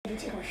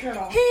Take my shirt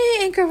off. Hey,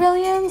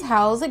 Anchorvillians,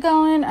 how's it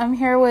going? I'm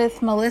here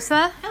with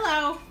Melissa.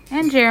 Hello.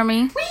 And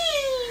Jeremy.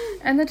 Whee!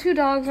 And the two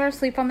dogs are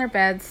asleep on their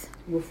beds.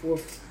 Woof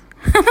woof.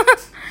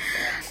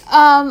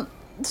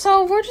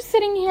 So we're just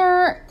sitting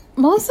here.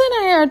 Melissa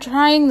and I are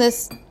trying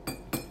this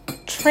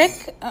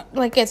trick,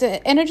 like it's an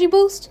energy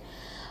boost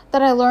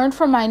that I learned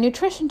from my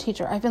nutrition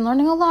teacher. I've been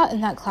learning a lot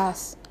in that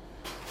class.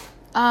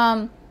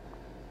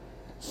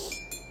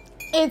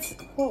 It's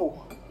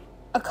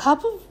a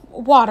cup of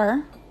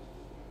water,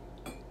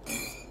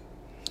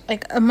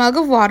 like a mug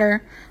of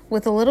water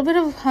with a little bit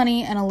of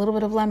honey and a little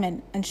bit of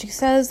lemon. And she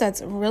says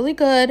that's really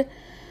good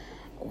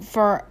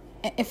for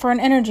an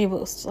energy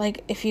boost.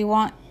 Like if you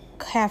want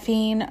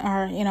caffeine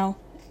or,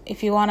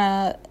 if you want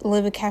to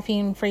live a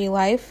caffeine-free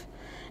life,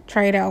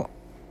 try it out.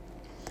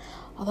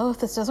 Although if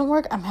this doesn't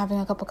work, I'm having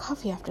a cup of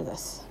coffee after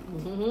this.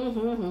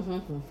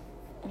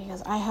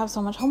 Because I have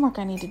so much homework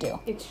I need to do.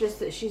 It's just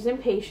that she's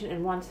impatient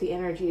and wants the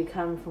energy to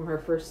come from her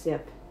first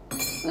sip.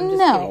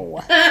 No.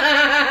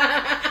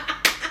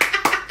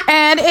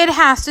 And it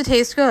has to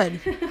taste good.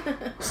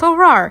 So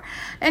rar.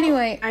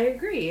 Anyway. I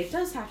agree. It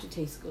does have to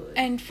taste good.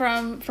 And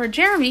for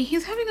Jeremy,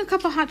 he's having a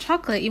cup of hot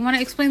chocolate. You want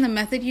to explain the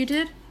method you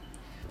did?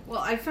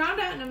 Well, I found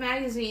out in a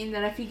magazine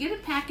that if you get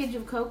a package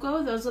of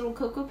cocoa, those little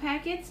cocoa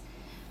packets,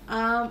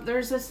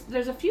 there's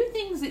a few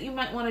things that you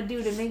might want to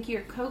do to make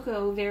your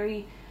cocoa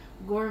very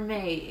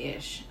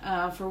gourmet-ish.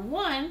 For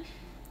one,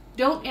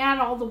 don't add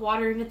all the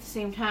water in at the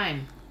same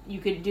time. You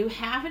could do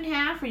half and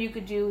half, or you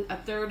could do a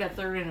third,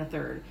 and a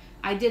third.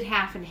 I did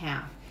half and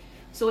half.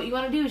 So what you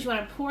want to do is you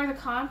want to pour the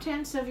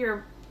contents of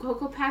your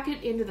cocoa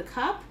packet into the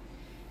cup,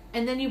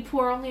 and then you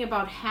pour only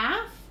about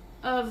half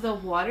of the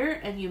water,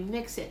 and you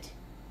mix it.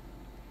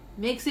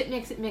 Mix it.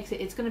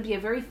 It's going to be a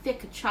very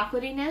thick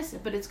chocolatiness,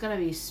 but it's going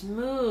to be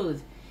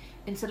smooth,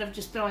 instead of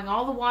just throwing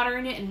all the water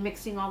in it and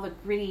mixing all the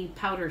gritty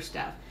powder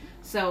stuff.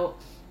 So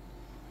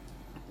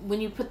when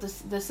you put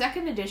the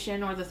second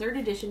edition or the third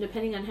edition,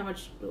 depending on how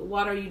much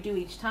water you do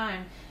each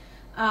time,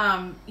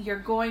 you're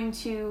going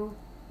to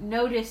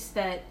notice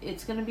that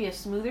it's going to be a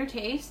smoother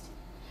taste.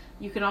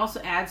 You can also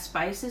add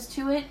spices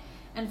to it.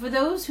 And for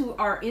those who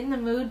are in the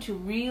mood to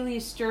really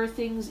stir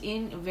things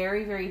in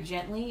very, very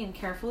gently and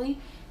carefully,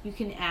 you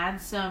can add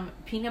some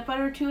peanut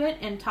butter to it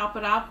and top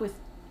it off with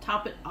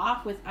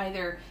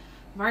either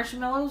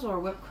marshmallows or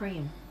whipped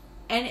cream,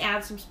 and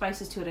add some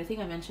spices to it. I think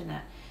I mentioned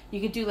that.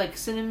 You could do like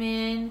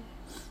cinnamon.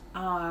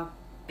 I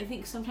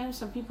think sometimes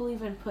some people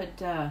even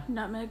put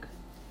Nutmeg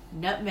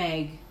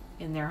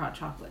in their hot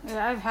chocolate.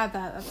 Yeah, I've had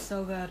that. That's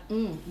so good.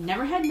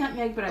 Never had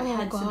nutmeg, but I've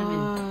had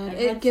cinnamon.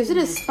 It gives it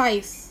a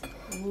spice.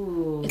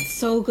 Ooh. It's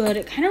so good.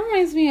 It kind of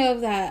reminds me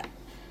of that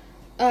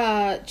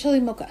chili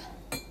mocha.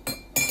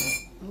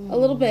 A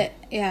little bit,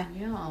 yeah.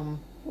 Yum.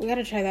 We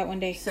gotta try that one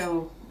day.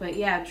 But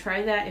yeah,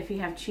 try that if you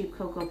have cheap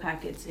cocoa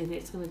packets, and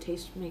it's gonna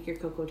make your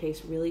cocoa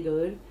taste really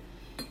good.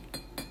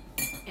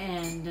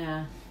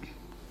 And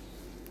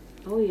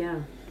oh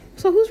yeah.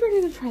 So who's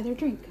ready to try their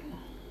drink?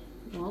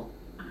 Well,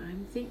 I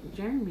think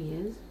Jeremy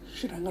is.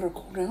 Should I let her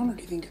cool down, or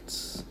do you think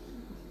it's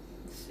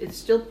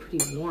still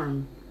pretty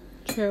warm?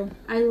 True.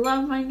 I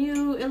love my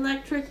new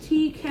electric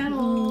tea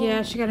kettle.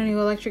 Yeah, she got a new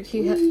electric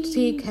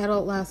tea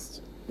kettle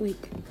last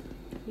week.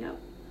 Yep.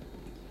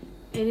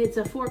 And it's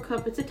a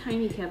 4-cup. It's a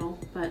tiny kettle,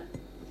 but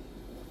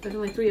there's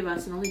only 3 of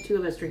us, and only 2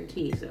 of us drink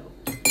tea, so.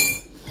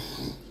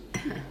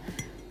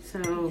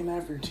 You can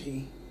have your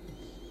tea.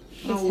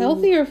 It's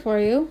healthier for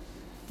you.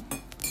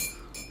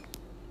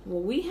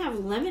 Well, we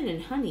have lemon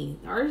and honey.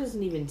 Ours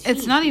isn't even tea.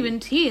 It's not even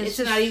tea. It's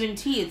just not even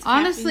tea. It's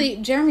honestly,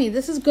 caffeine. Jeremy,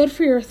 this is good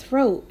for your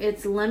throat.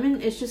 It's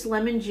lemon. It's just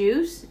lemon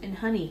juice and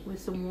honey with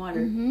some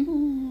water.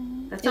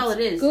 Mm-hmm. That's all it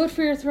is. Good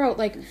for your throat.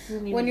 Like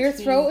when your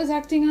throat is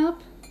acting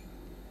up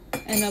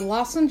and the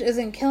lozenge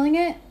isn't killing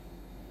it,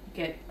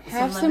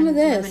 have some of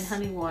this lemon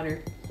honey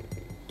water.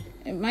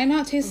 It might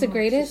not taste the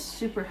greatest. It's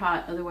super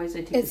hot. Otherwise,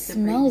 I take it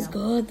smells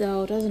good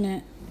though, doesn't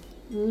it?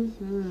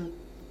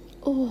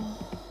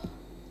 Oh.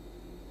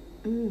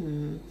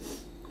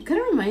 It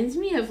kind of reminds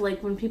me of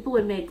like when people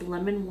would make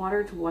lemon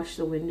water to wash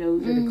the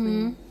windows or to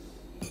clean.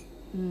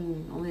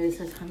 Only this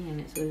has honey in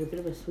it, so there's a bit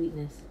of a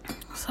sweetness.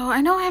 So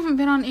I know I haven't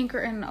been on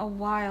Anchor in a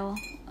while.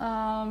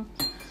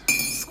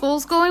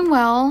 School's going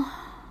well.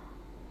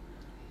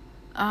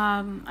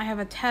 I have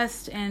a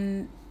test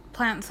in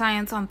plant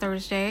science on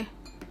Thursday.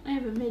 I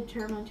have a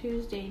midterm on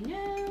Tuesday.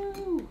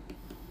 No.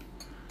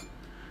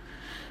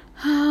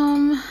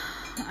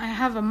 I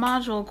have a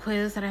module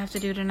quiz that I have to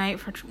do tonight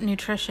for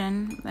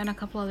nutrition, and a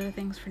couple other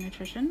things for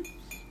nutrition.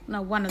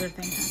 No, one other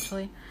thing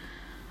actually.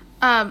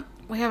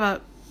 We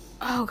have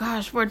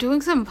we're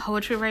doing some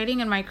poetry writing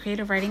in my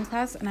creative writing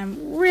class, and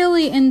I'm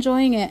really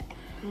enjoying it.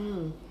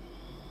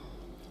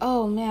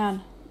 Oh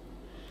man.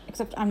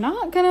 Except I'm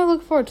not going to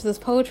look forward to this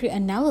poetry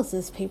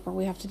analysis paper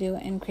we have to do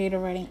in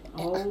creative writing.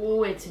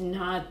 Oh, it's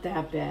not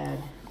that bad.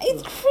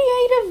 It's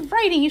creative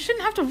writing. You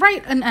shouldn't have to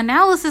write an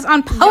analysis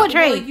on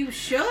poetry. No, well, you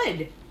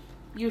should.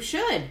 You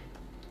should.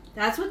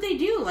 That's what they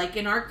do. Like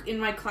in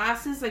my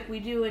classes, like we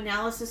do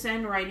analysis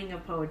and writing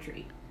of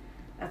poetry.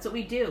 That's what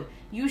we do.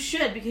 You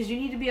should, because you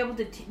need to be able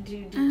to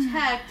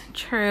detect.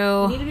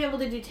 True. You need to be able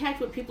to detect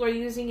what people are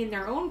using in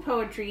their own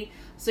poetry,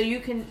 so you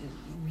can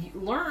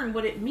learn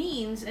what it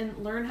means and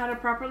learn how to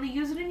properly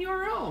use it in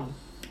your own.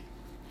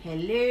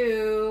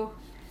 Hello.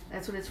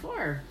 That's what it's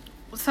for.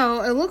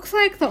 So it looks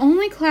like the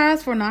only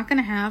class we're not going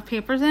to have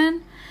papers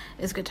in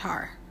is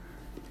guitar.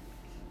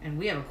 And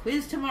we have a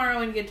quiz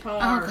tomorrow in guitar.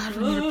 Oh, God,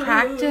 we need to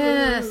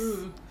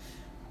practice.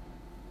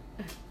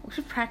 We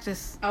should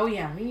practice. Oh,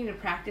 yeah, we need to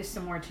practice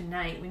some more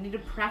tonight. We need to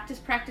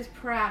practice.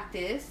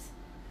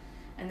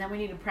 And then we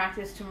need to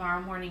practice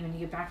tomorrow morning when you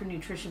get back from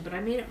nutrition. But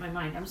I made up my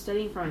mind. I'm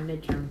studying for my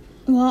midterm.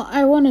 Well,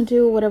 I want to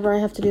do whatever I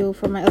have to do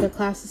for my other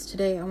classes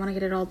today. I want to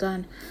get it all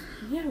done.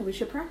 Yeah, we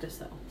should practice,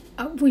 though.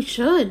 Oh, we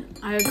should.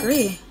 I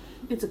agree.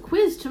 It's a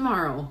quiz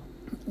tomorrow.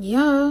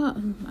 Yeah,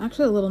 I'm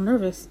actually a little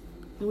nervous.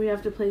 We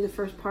have to play the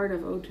first part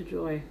of Ode to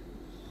Joy.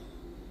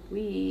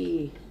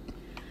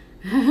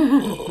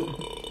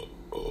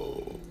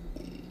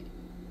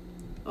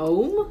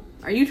 Om?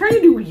 Are you trying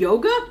to do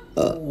yoga?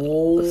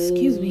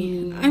 Excuse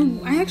me.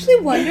 I actually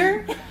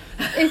wonder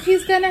if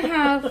he's going to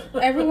have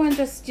everyone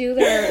just do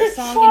their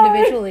song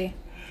individually.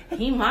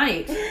 He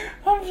might.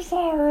 I'm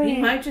sorry.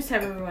 He might just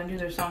have everyone do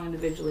their song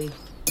individually.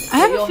 I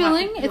have a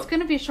feeling it's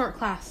going to be a short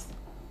class.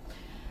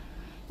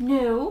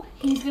 No,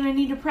 he's going to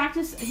need to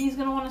practice. He's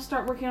going to want to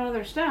start working on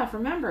other stuff.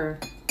 Remember,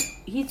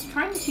 he's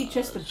trying to teach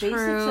us the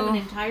basics of an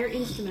entire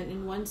instrument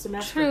in one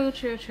semester.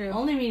 True.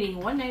 Only meeting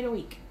one night a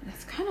week.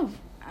 That's kind of...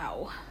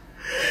 Ow.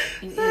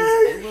 It is.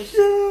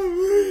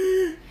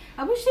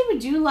 I wish they would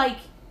do, like,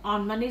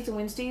 on Mondays and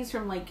Wednesdays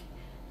from, like,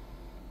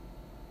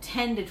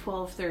 10 to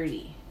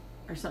 12:30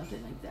 or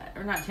something like that.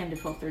 Or not 10 to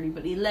 12:30,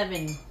 but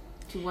 11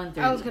 to 1:30.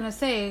 I was going to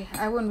say,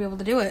 I wouldn't be able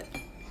to do it.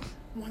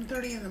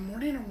 1:30 in the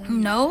morning or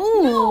 1? No,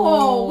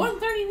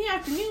 1:30 in the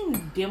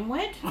afternoon,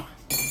 dimwit.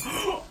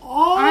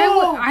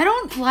 I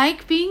don't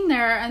like being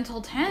there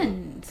until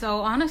 10.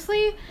 So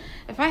honestly,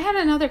 if I had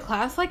another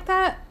class like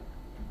that,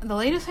 the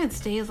latest I'd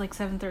stay is like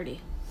 7:30.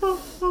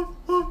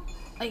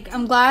 Like,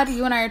 I'm glad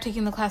you and I are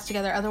taking the class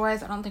together.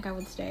 Otherwise, I don't think I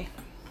would stay.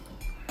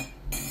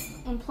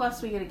 And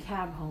plus, we get a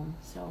cab home,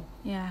 so.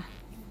 Yeah.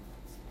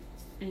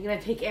 Are you gonna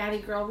take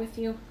Addie girl with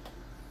you?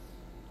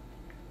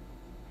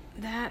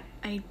 That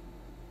I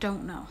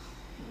don't know.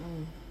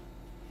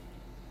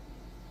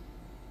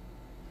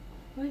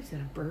 What is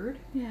that, a bird?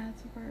 Yeah,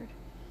 it's a bird.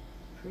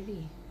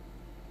 Pretty.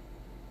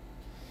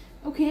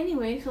 Okay,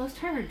 anyway, so let's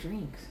try our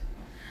drinks.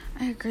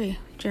 I agree.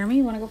 Jeremy,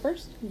 you want to go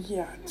first?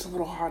 Yeah, it's a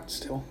little hot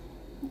still.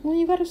 Well,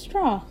 you got a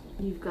straw.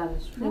 You've got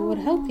a straw. It would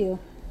help you.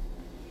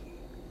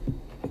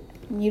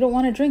 You don't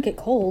want to drink it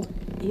cold.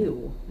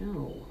 Ew,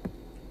 no.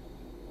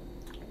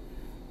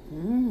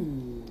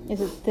 Is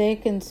it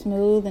thick and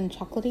smooth and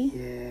chocolatey?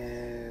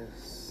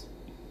 Yes.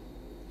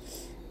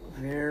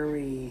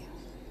 Very.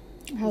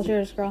 How's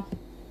yours, girl?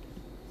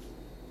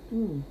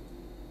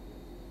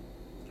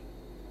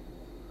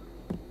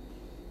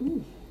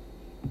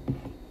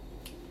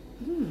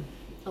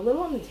 A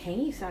little on the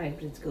tangy side,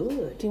 but it's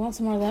good. Do you want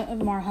some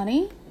more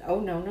honey? Oh,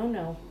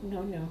 no.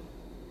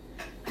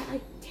 I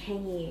like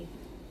tangy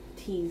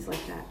teas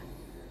like that.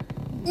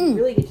 You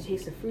really get to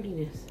taste the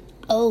fruitiness.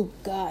 Oh,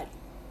 God.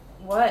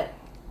 What?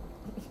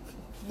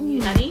 You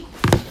need honey?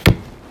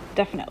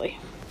 Definitely.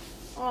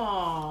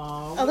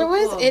 Aww.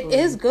 Otherwise, it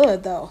is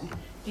good, though.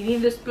 Do you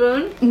need the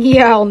spoon?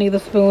 Yeah, I'll need the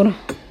spoon.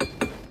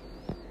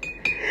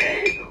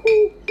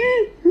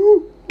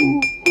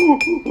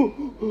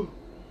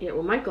 Yeah,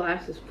 well, my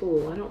glass is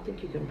full. I don't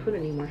think you can put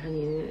any more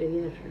honey in it,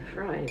 even if you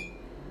try.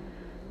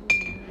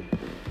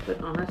 But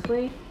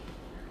honestly...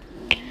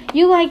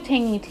 You like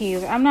tangy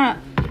teas. I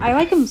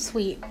like them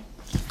sweet.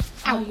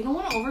 Oh, you don't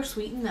want to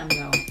over-sweeten them,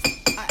 though.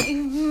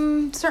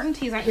 Certain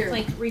teas I Here,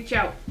 reach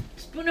out.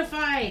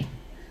 Spoonify!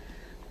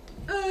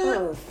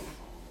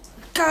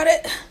 Got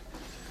it.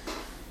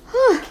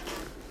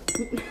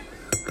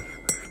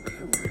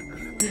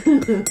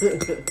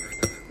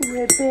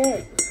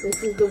 Ribbit.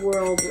 This is the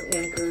world,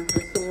 Anchor.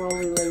 This is the world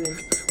we live in.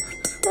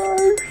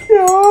 I'm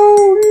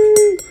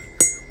sorry.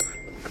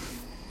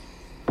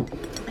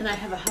 And I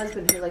have a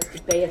husband who likes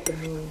to bay at the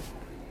moon.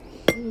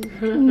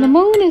 The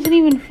moon isn't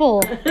even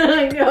full.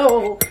 I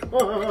know.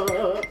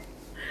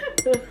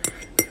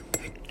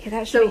 Okay,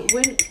 that should be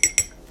when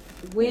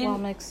well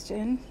mixed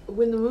in.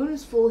 When the moon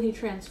is full, he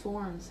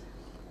transforms.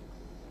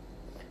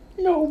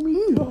 No, me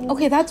too.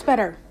 Okay, that's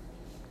better.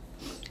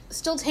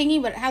 Still tangy,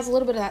 but it has a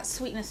little bit of that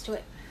sweetness to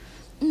it.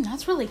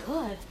 That's really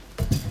good.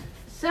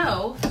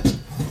 So,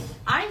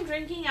 I'm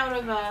drinking out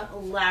of a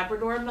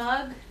Labrador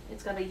mug.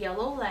 It's got a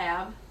yellow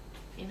lab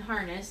in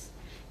harness.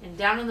 And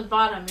down on the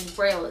bottom in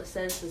Braille it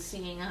says the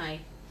seeing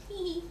eye.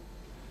 And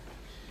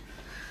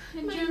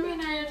Jeremy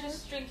and I are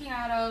just drinking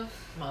out of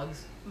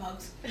Mugs.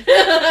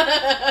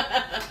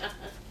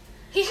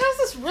 He has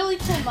this really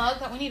cool mug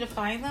that we need to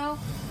find, though.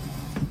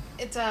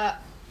 It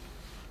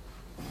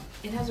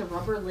has a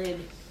rubber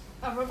lid.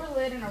 A rubber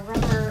lid and a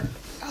rubber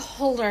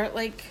holder,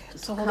 like,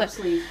 to hold Cup it.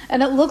 sleeve.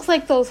 And it looks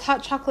like those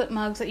hot chocolate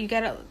mugs that you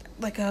get at,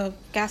 like, a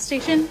gas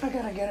station. I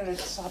gotta get it.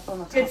 It's up on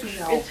the top It's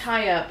shelf.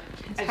 high up.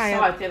 I high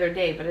saw up. it the other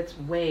day, but it's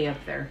way up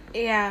there.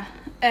 Yeah,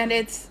 and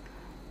it's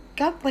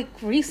got, like,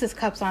 Reese's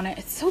cups on it.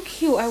 It's so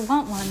cute. I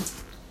want one.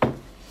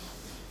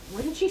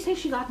 Where did she say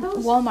she got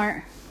those?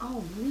 Walmart.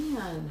 Oh,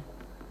 man.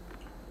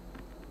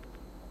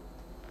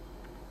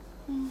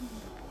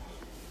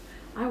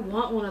 I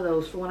want one of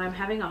those for when I'm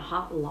having a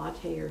hot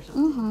latte or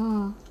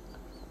something.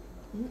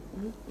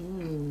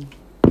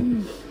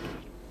 Mm-hmm.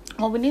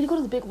 Well, we need to go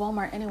to the big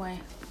Walmart anyway.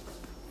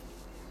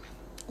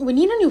 We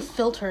need a new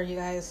filter, you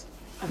guys.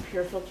 A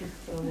pure filter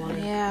for the water.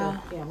 Yeah.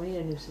 Yeah, we need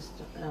a new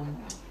system.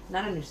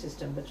 Not a new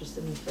system, but just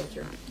a new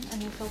filter. A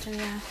new filter,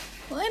 yeah.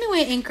 Well,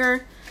 anyway,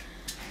 Anchor.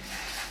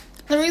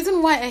 The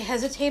reason why I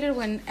hesitated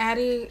when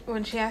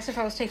she asked if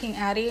I was taking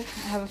Addie,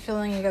 I have a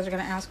feeling you guys are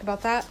going to ask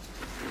about that.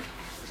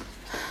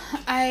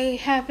 I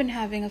have been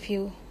having a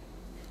few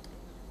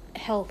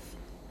health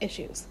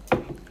issues.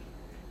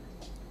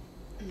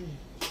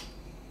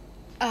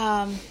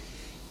 I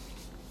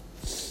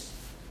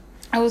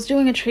was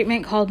doing a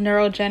treatment called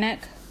neurogenic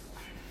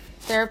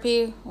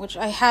therapy, which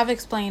I have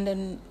explained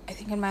in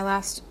my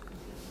last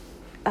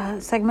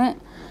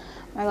segment,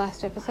 my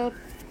last episode,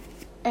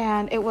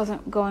 and it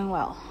wasn't going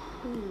well.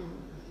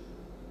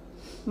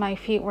 My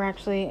feet were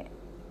actually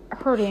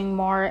hurting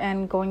more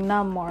and going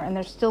numb more, and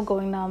they're still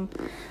going numb.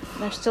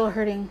 They're still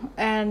hurting,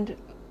 and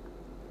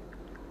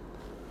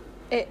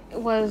it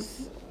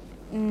wasn't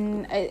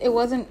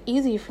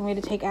easy for me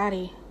to take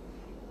Addie.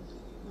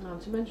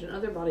 Not to mention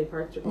other body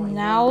parts are going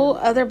Now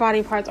other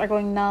body parts are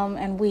going numb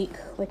and weak.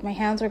 Like my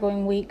hands are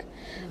going weak.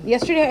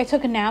 Yesterday I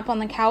took a nap on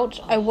the couch.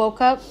 I woke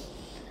up,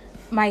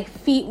 my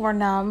feet were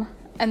numb,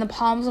 and the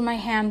palms of my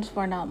hands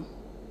were numb.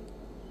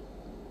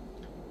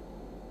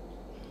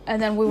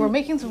 And then we were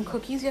making some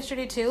cookies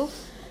yesterday too.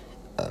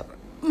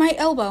 My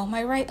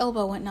right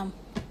elbow went numb.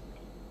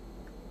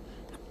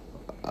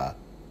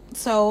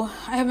 So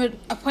I have an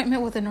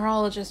appointment with a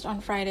neurologist on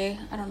Friday.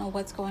 I don't know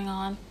what's going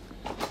on.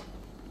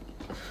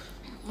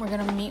 We're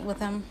going to meet with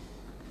him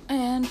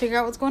and figure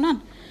out what's going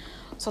on.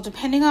 So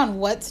depending on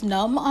what's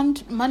numb on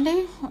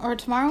Monday or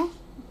tomorrow,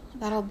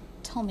 that'll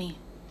tell me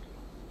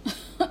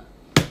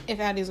if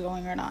Addie's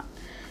going or not.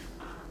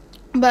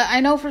 But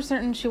I know for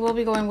certain she will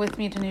be going with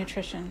me to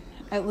nutrition,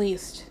 at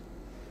least.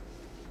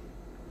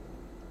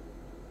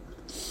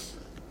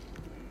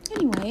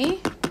 Anyway,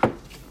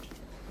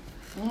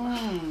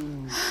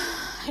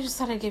 I just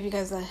thought I'd give you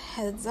guys a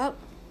heads up,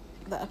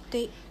 the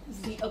update.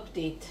 The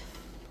update.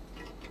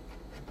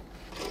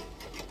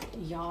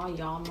 Ja,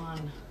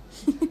 man.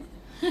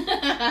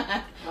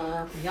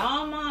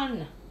 Ja,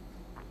 man.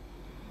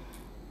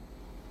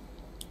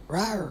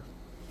 Rawr.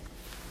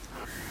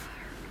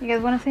 You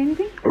guys want to say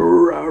anything?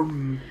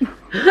 Rum.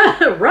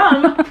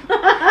 Rum.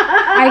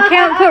 I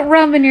can't put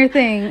rum in your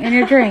thing, in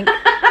your drink.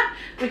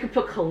 We could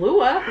put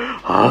Kahlua.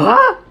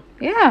 Huh?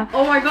 Yeah.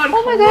 Oh my god,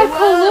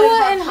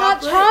 Kahlua and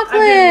hot chocolate.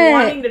 I've been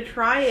wanting to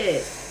try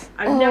it.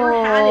 I've never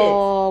had it.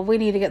 Oh, we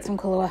need to get some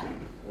Kahlua.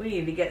 We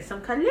need to get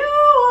some Kahlua.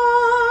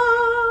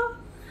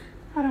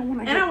 I don't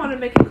want to. And I want to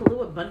make a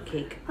Kahlua bun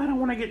cake. I don't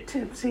want to get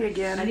tipsy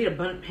again. I need a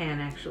bun pan,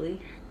 actually.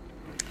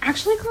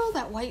 Actually, girl,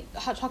 that white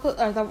hot chocolate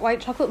or the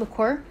white chocolate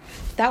liqueur,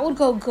 that would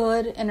go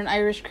good in an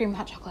Irish cream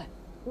hot chocolate.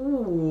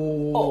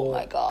 Ooh. Oh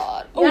my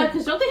god. Yeah,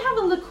 because don't they have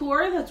a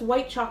liqueur that's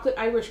white chocolate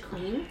Irish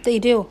cream? They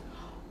do.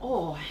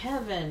 Oh,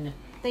 heaven.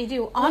 They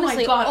do.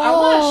 Honestly. Oh my god, I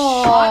want a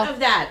shot of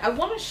that. I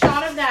want a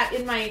shot of that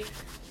in my...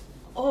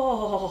 I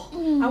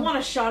want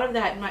a shot of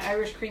that in my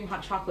Irish cream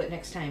hot chocolate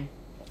next time.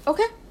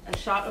 Okay. A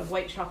shot of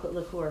white chocolate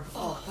liqueur.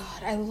 Oh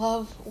god, I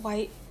love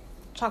white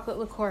chocolate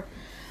liqueur.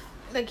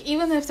 Like,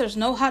 even if there's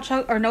no hot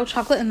chocolate or no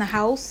chocolate in the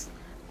house,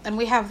 and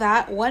we have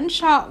that, one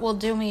shot will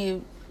do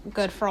me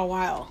good for a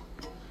while.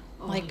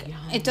 Oh, Like,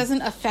 yum. it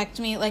doesn't affect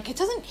me. Like, it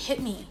doesn't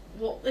hit me.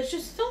 Well,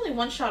 it's only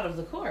one shot of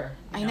liqueur.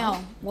 I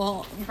know.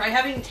 Well, Try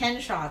having 10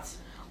 shots.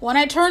 when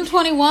I turn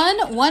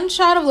 21, one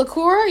shot of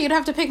liqueur, you'd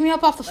have to pick me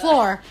up off the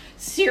floor.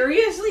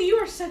 Seriously? You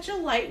are such a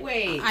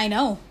lightweight. I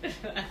know.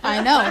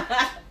 I know.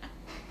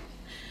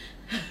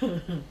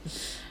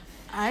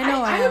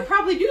 I would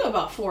probably do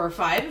about 4 or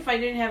 5 if I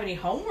didn't have any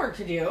homework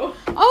to do.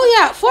 Oh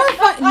yeah, 4 or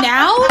 5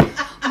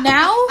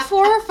 now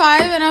 4 or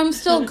 5 and I'm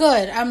still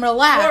good. I'm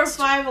relaxed.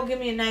 4 or 5 will give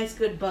me a nice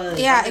good buzz.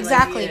 Yeah, I'll be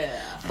exactly. Like,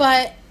 yeah.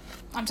 But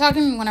I'm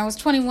talking when I was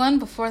 21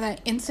 before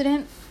that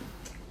incident.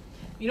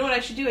 You know what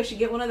I should do? I should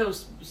get one of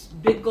those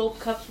big gulp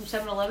cups from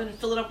 7-Eleven and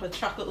fill it up with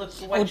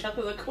white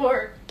chocolate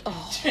liqueur.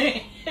 Oh.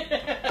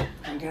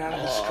 And get out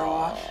of the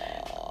straw.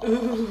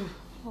 Ooh.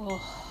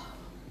 Oh,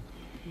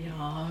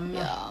 Yum.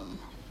 yum.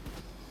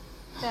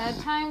 Bad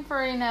time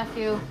for a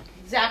nephew.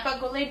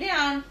 Zappa, go lay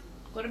down.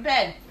 Go to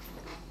bed.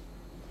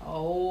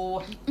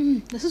 Oh.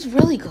 This is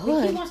really I think he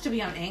good. wants to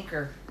be on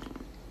Anchor.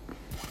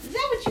 Is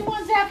that what you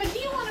want, Zappa? Do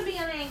you want to be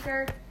on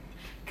Anchor?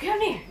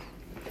 Come here.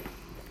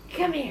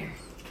 Come here.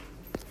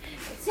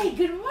 Say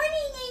good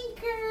morning,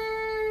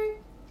 Anchor.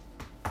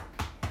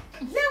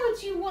 Is that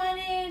what you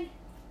wanted?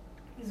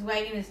 He's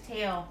wagging his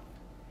tail.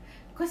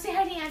 Go say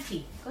hi to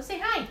Auntie. Go say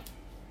hi.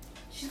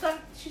 She's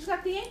got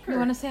the anchor. You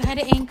want to say hi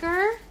to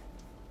Anchor?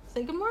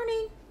 Say good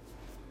morning.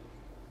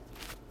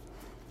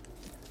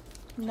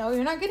 No,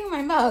 you're not getting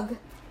my mug.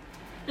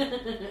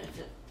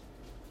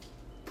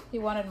 He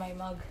wanted my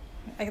mug.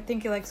 I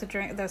think he likes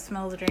the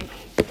smell of the drink.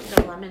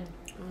 The lemon.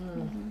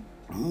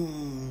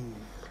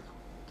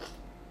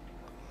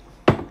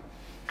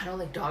 I don't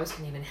think dogs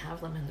can even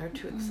have lemon. They're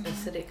too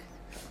acidic.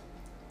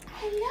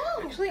 I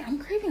know. Actually, I'm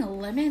craving a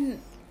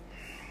lemon.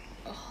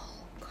 Oh,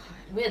 God.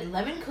 We had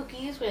lemon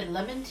cookies. We had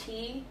lemon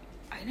tea.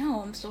 I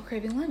know. I'm still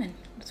craving lemon.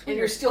 It's And weird.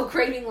 you're still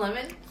craving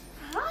lemon?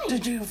 Hi.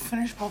 Did you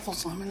finish both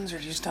those lemons, or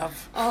do you still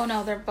have... Oh,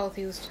 no. They're both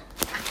used.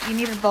 You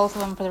needed both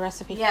of them for the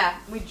recipe. Yeah,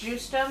 we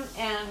juiced them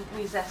and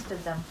we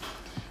zested them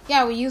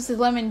Yeah, we used the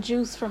lemon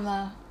juice from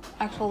the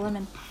actual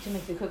lemon. to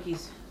make the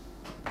cookies.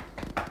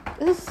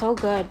 This is so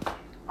good.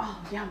 Oh,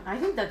 yeah. I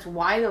think that's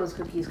why those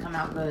cookies come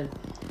out good.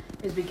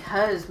 Is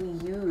because we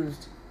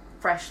used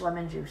fresh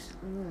lemon juice.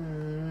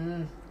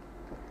 And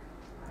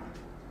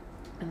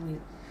we...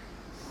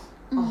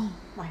 Oh,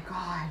 my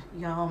God.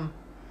 Yum.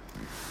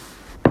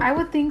 I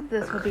would think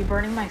this would be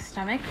burning my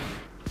stomach.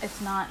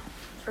 It's not.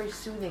 It's very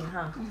soothing,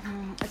 huh?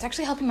 It's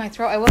actually helping my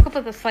throat. I woke up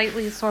with a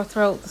slightly sore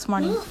throat this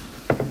morning.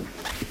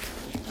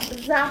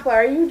 Zappa,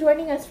 are you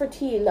joining us for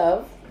tea,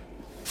 love?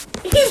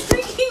 He's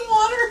drinking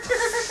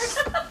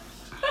water.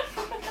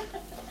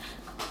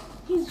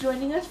 He's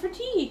joining us for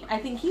tea. I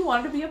think he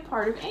wanted to be a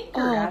part of Anchor.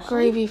 Oh, Ashley.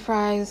 gravy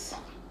fries.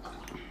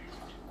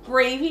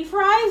 Gravy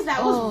fries?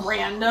 That was Oh,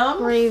 random.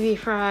 Gravy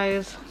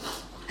fries.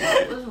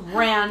 That was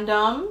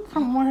random.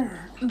 From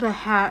where? The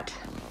Hat.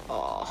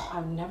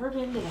 I've never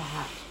been to the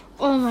Hat.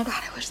 Oh my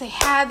God, I wish they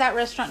had that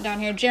restaurant down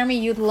here. Jeremy,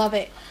 you'd love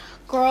it.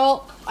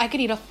 Girl, I could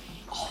eat a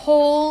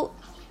whole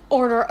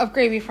order of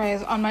gravy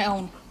fries on my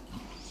own.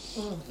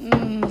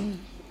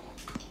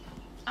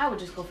 I would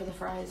just go for the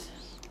fries.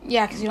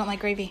 Yeah, because you don't like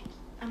gravy.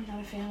 I'm not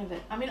a fan of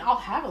it. I mean, I'll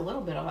have a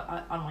little bit of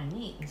it on my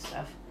meat and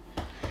stuff,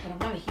 but I'm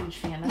not a huge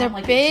fan. I Their don't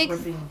like big it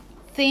dripping.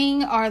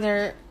 thing are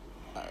their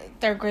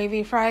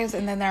gravy fries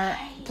and then their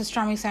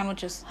pastrami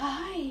sandwiches.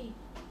 Hi.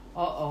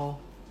 Uh-oh.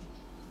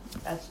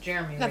 That's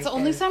Jeremy. That's right the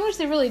only there. sandwich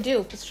they really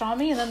do.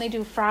 Pastrami, and then they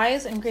do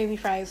fries and gravy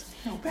fries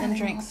No, and patty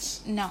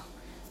drinks. No.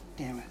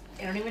 Damn it.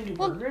 They don't even do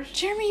Well, burgers.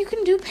 Jeremy, you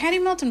can do patty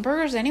melts and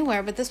burgers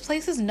anywhere, but this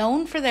place is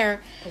known for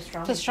their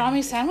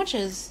pastrami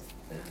sandwiches.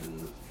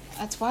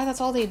 That's why that's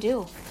all they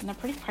do. And they're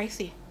pretty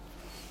pricey.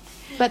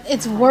 But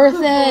it's worth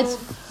it.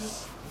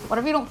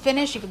 Whatever you don't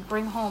finish, you can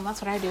bring home.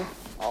 That's what I do.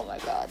 Oh my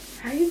God.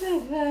 Hi,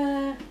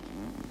 Baba.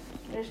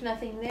 There's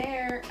nothing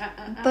there.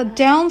 The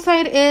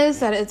downside is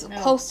that it's No.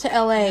 close to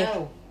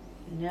LA.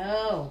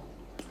 No.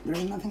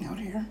 There's nothing out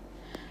here.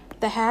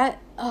 The Hat?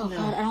 Oh No.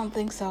 God, I don't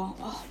think so.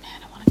 Oh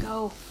man, I want to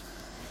go.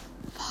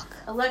 Fuck.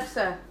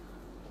 Alexa,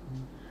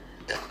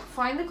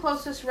 find the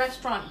closest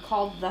restaurant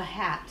called The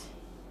Hat.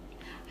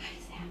 Hi,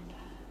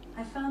 Zappa.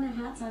 I found a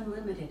Hats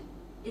Unlimited.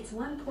 It's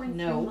 1.3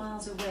 No.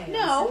 miles away.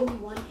 No.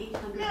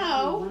 71-800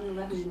 No.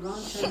 111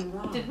 Wrong Turn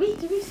Wrong. Did we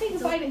say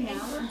It's goodbye to open now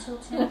Anchor? until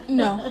 10.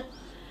 No.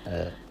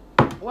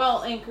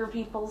 Well, Anchor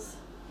peoples,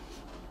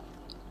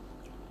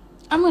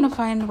 I'm going to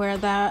find where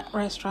that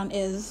restaurant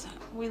is.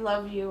 we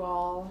love you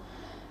all.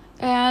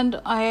 And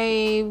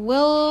I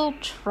will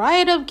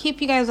try to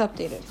keep you guys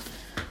updated.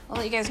 I'll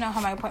let you guys know how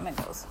my appointment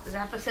goes.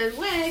 Zappa says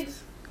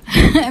wigs.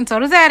 And so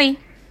does Addie.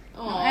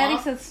 Aw.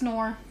 Addie says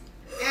snore.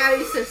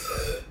 Addie says,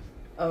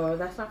 oh,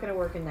 that's not going to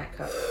work in that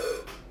cup.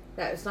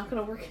 That is not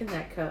going to work in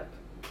that cup.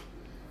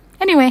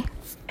 Anyway,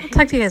 I'll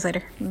talk to you guys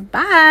later.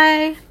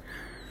 Bye.